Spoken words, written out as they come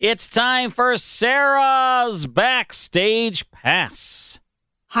It's time for Sarah's Backstage Pass.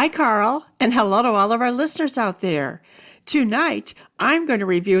 Hi, Carl, and hello to all of our listeners out there. Tonight, I'm going to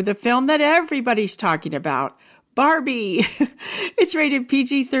review the film that everybody's talking about, Barbie. It's rated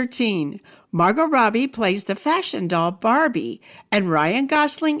PG-13. Margot Robbie plays the fashion doll Barbie, and Ryan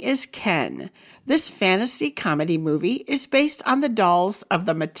Gosling is Ken. This fantasy comedy movie is based on the dolls of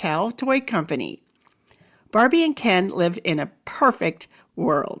the Mattel toy company. Barbie and Ken live in a perfect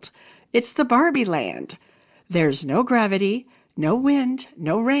world. It's the Barbie land. There's no gravity, no wind,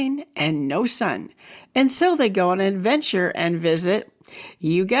 no rain, and no sun. And so they go on an adventure and visit,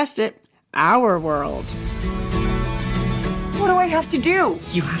 you guessed it, our world. What do I have to do?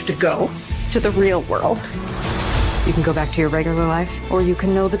 You have to go to the real world. You can go back to your regular life, or you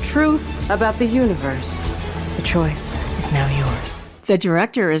can know the truth about the universe. The choice is now yours. The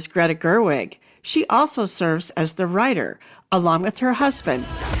director is Greta Gerwig. She also serves as the writer, along with her husband,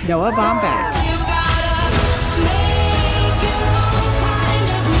 Noah Baumbach.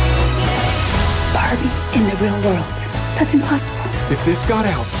 Barbie in the real world. That's impossible. If this got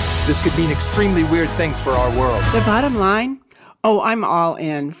out, this could mean extremely weird things for our world. The bottom line? Oh, I'm all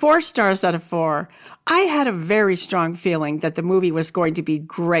in. 4 stars out of 4. I had a very strong feeling that the movie was going to be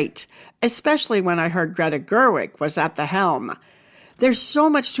great, especially when I heard Greta Gerwig was at the helm. There's so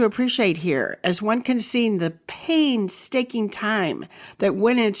much to appreciate here, as one can see the painstaking time that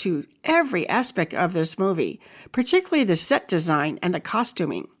went into every aspect of this movie, particularly the set design and the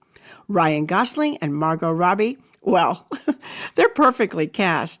costuming. Ryan Gosling and Margot Robbie, well, they're perfectly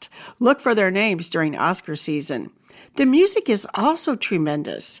cast. Look for their names during Oscar season. The music is also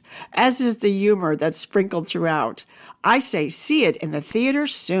tremendous, as is the humor that's sprinkled throughout. I say see it in the theater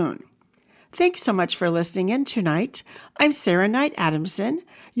soon. Thanks so much for listening in tonight. I'm Sarah Knight Adamson,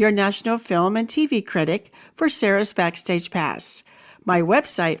 your National Film and TV critic for Sarah's Backstage Pass. My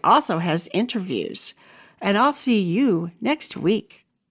website also has interviews, and I'll see you next week.